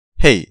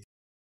Hey,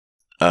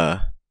 uh,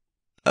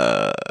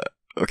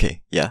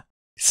 okay, yeah.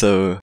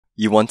 So,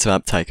 you want to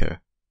map Taiko.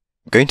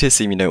 I'm going to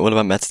assume you know all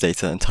about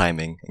metadata and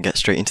timing and get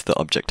straight into the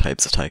object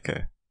types of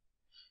Taiko.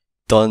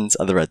 Dons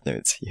are the red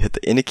notes. You hit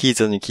the inner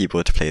keys on your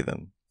keyboard to play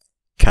them.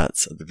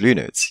 Cats are the blue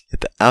notes. You hit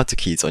the outer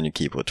keys on your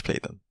keyboard to play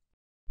them.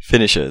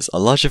 Finishers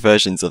are larger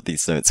versions of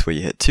these notes where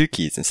you hit 2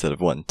 keys instead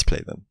of 1 to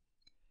play them.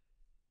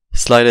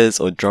 Sliders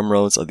or drum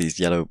rolls are these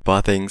yellow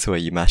bar things where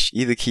you mash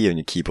either key on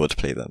your keyboard to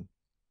play them.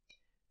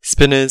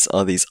 Spinners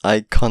are these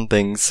icon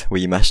things where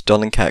you mash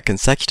Don and Cat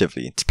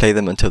consecutively to play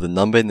them until the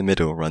number in the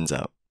middle runs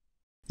out.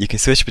 You can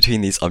switch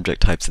between these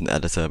object types in the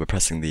editor by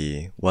pressing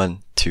the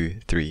 1,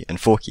 2, 3,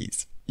 and 4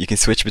 keys. You can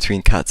switch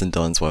between cats and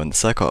dons while in the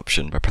circle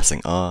option by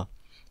pressing R,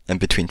 and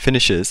between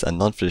finishers and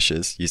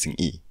non-finishers using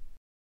E,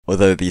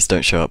 although these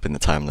don't show up in the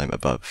timeline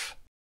above.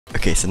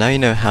 Okay, so now you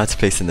know how to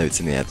place the notes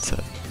in the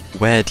editor.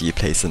 Where do you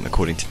place them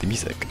according to the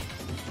music?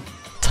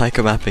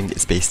 Taiko mapping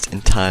is based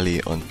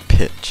entirely on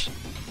pitch.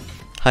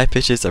 High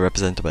pitches are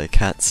represented by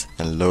cats,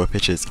 and lower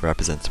pitches are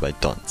represented by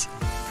dons.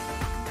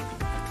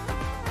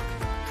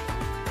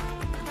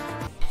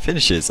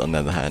 Finishes, on the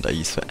other hand, are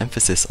used for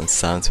emphasis on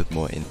sounds with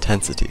more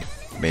intensity,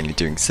 mainly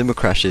during cymbal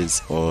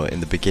crashes or in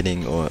the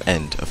beginning or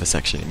end of a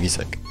section in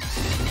music.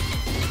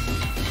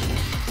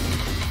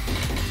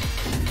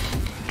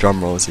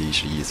 Drum rolls are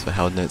usually used for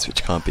held notes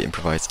which can't be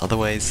improvised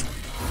otherwise.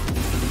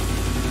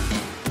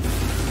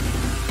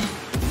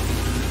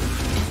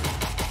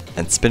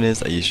 And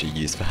spinners are usually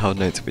used for held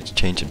notes which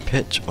change in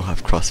pitch or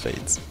have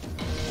crossfades.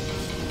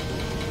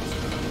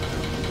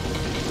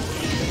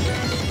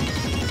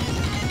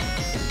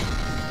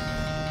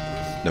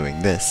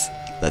 Knowing this,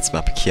 let's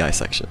map a ki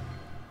section.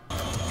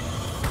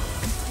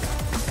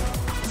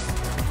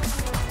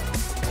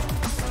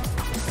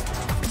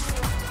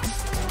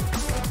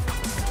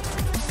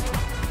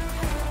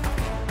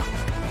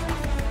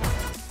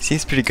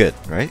 Seems pretty good,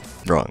 right?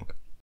 Wrong.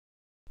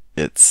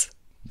 It's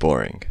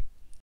boring.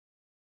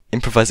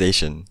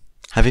 Improvisation.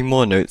 Having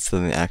more notes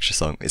than the actual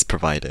song is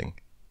providing.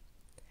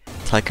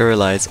 Taiko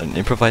relies on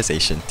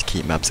improvisation to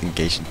keep maps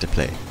engaging to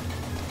play.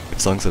 If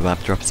songs are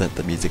mapped to represent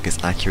the music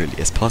as accurately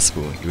as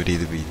possible, it would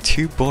either be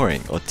too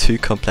boring or too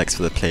complex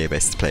for the player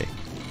base to play.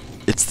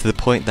 It's to the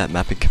point that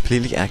mapping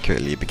completely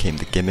accurately became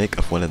the gimmick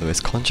of one of the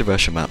most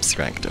controversial maps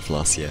ranked of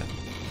last year.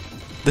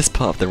 This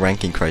part of the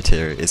ranking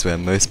criteria is where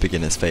most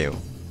beginners fail.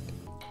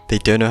 They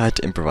don't know how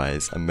to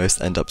improvise, and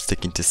most end up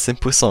sticking to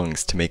simple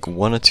songs to make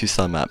 1 or 2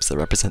 star maps that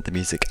represent the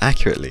music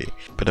accurately,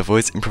 but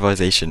avoids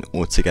improvisation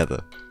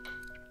altogether.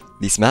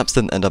 These maps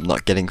then end up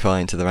not getting far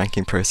into the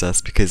ranking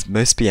process because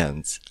most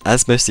PMs,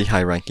 as mostly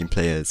high ranking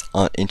players,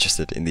 aren't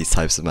interested in these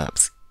types of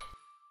maps.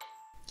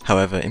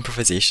 However,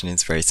 improvisation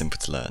is very simple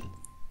to learn.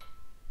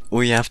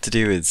 All you have to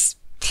do is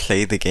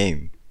play the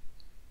game.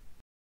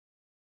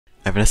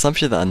 I have an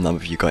assumption that a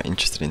number of you got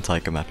interested in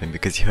Taiko mapping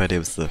because you heard it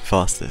was the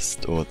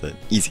fastest or the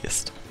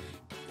easiest.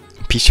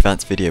 In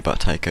Pichevant's video about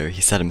Taiko,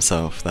 he said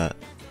himself that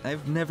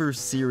I've never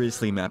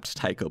seriously mapped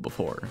Taiko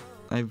before.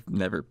 I've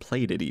never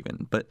played it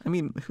even, but I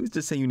mean, who's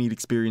to say you need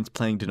experience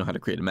playing to know how to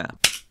create a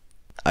map?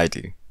 I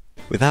do.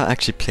 Without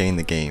actually playing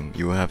the game,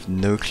 you will have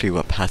no clue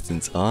what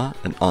patterns are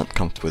and aren't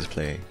comfortable to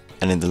play,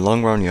 and in the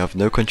long run you have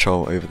no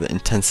control over the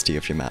intensity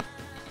of your map.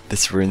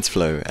 This ruins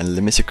flow and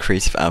limits your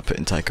creative output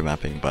in Taiko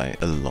mapping by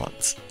a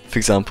lot. For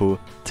example,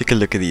 take a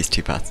look at these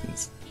 2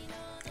 patterns.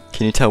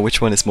 Can you tell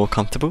which one is more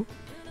comfortable?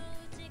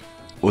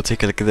 Or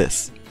take a look at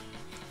this.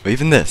 Or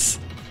even this.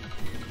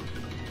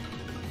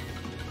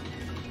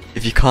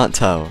 If you can't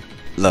tell,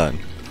 learn.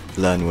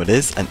 Learn what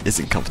is and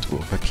isn't comfortable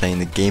by playing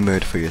the game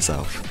mode for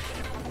yourself.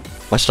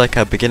 Much like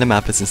how beginner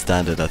mappers in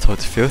Standard are taught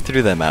to feel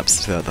through their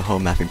maps throughout the whole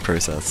mapping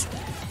process,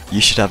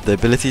 you should have the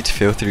ability to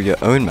feel through your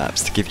own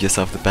maps to give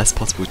yourself the best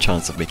possible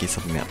chance of making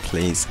something that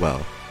plays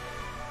well.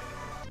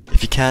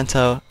 If you can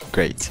tell,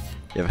 great.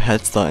 You have a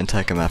head start in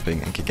Taiko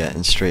mapping and can get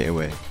in straight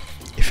away.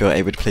 If you are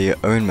able to play your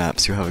own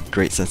maps, you'll have a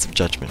great sense of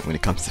judgment when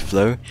it comes to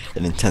flow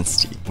and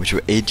intensity, which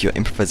will aid your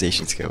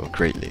improvisation skill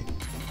greatly.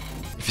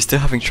 If you're still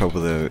having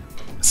trouble though,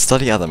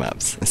 study other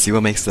maps and see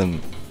what makes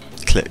them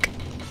click.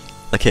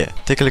 Like here,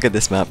 take a look at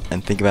this map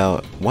and think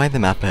about why the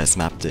mapper has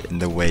mapped it in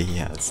the way he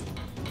has.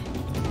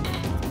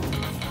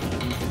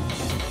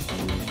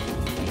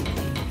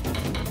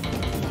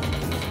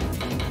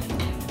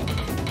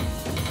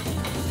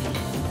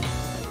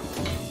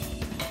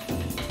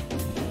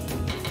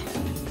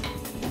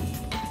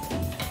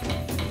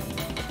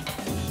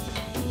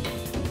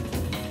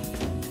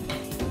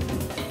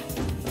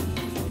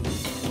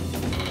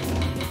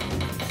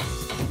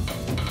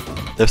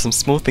 There are some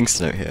small things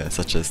to note here,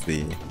 such as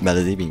the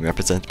melody being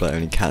represented by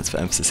only cats for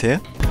emphasis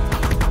here,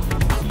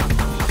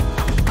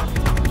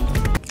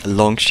 a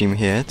long stream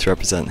here to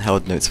represent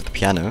held notes of the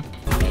piano,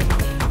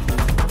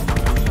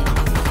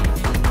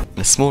 and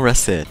a small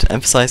rest here to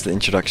emphasize the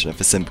introduction of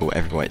a symbol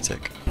every white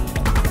tick.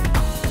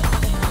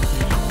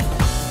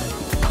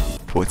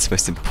 But what's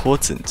most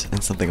important,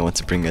 and something I want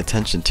to bring your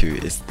attention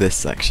to, is this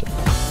section.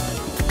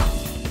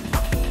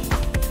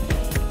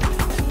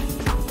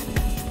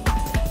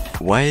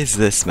 why is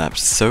this mapped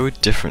so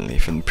differently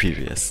from the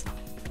previous?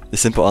 The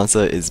simple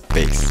answer is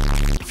bass.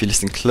 If you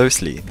listen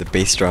closely, the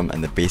bass drum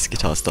and the bass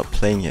guitar stop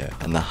playing here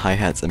and the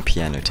hi-hats and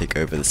piano take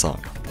over the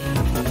song.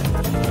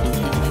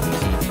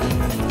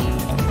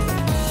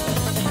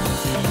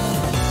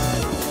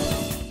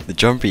 The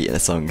drum beat in a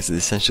song is the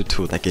essential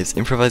tool that gives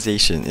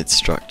improvisation its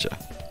structure.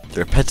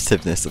 The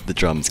repetitiveness of the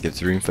drums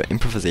gives room for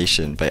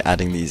improvisation by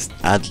adding these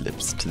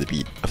ad-libs to the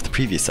beat of the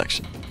previous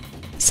section.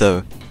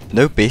 So,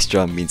 no bass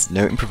drum means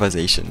no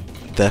improvisation.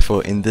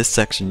 Therefore, in this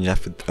section you're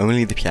left with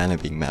only the piano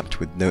being mapped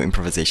with no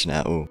improvisation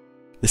at all.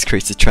 This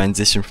creates a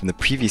transition from the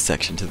previous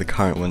section to the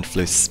current one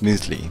flows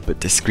smoothly, but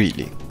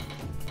discreetly.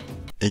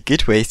 A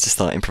good way to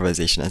start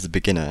improvisation as a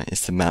beginner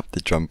is to map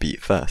the drum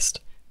beat first.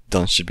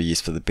 Dons should be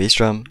used for the bass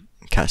drum,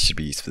 and cats should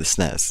be used for the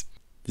snares.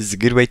 This is a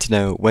good way to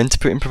know when to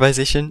put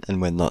improvisation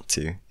and when not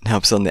to, and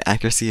helps on the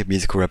accuracy of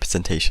musical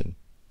representation.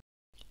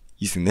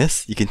 Using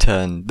this, you can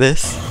turn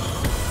this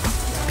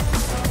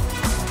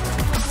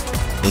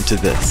into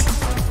this.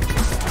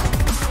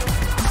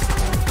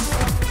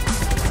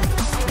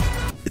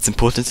 It's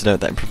important to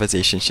note that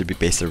improvisation should be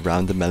based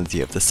around the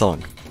melody of the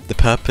song. The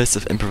purpose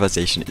of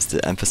improvisation is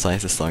to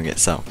emphasize the song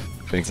itself.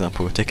 For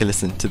example, take a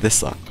listen to this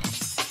song.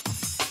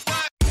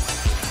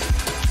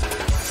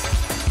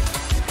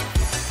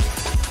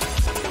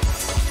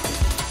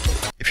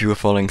 If you were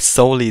following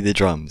solely the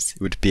drums,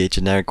 it would be a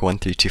generic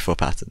 1-3-2-4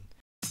 pattern.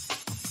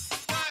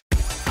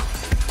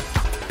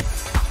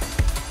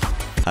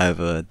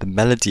 However, the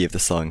melody of the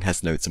song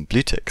has notes and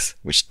blue ticks,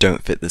 which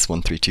don't fit this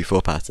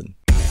 1-3-2-4 pattern.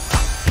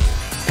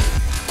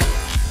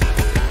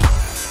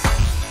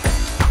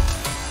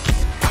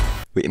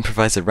 We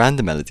improvise around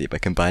the melody by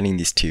combining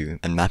these two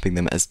and mapping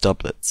them as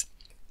doublets.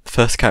 The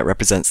first cat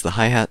represents the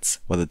hi-hats,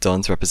 while the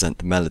dons represent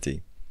the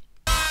melody.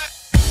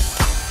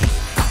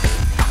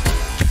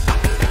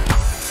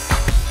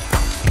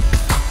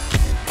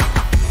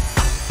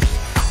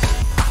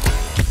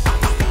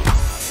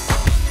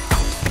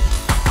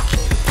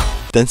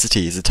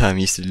 Density is a term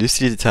used to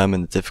loosely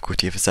determine the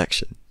difficulty of a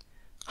section.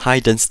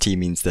 High density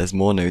means there's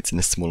more notes in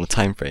a smaller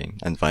time frame,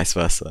 and vice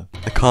versa.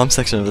 A calm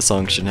section of the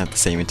song shouldn't have the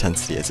same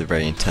intensity as a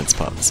very intense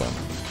part of the song.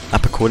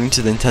 Map according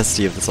to the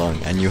intensity of the song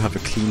and you'll have a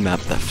clean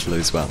map that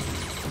flows well.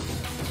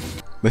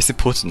 Most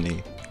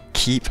importantly,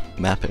 keep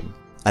mapping.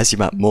 As you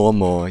map more and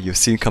more, you'll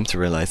soon come to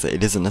realize that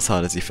it isn't as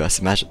hard as you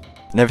first imagined,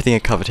 and everything I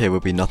covered here will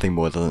be nothing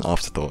more than an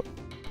afterthought.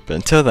 But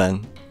until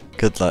then,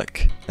 good luck,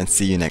 and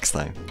see you next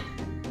time.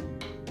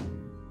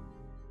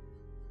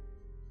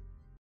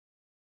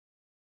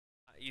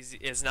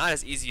 It's not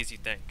as easy as you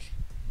think.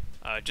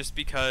 Just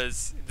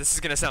because, this is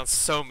gonna sound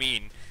so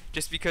mean,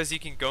 just because you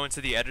can go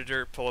into the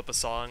editor, pull up a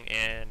song,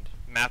 and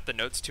map the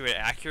notes to it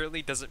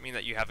accurately doesn't mean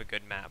that you have a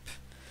good map.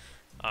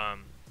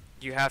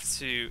 You have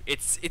to,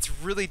 it's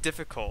really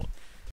difficult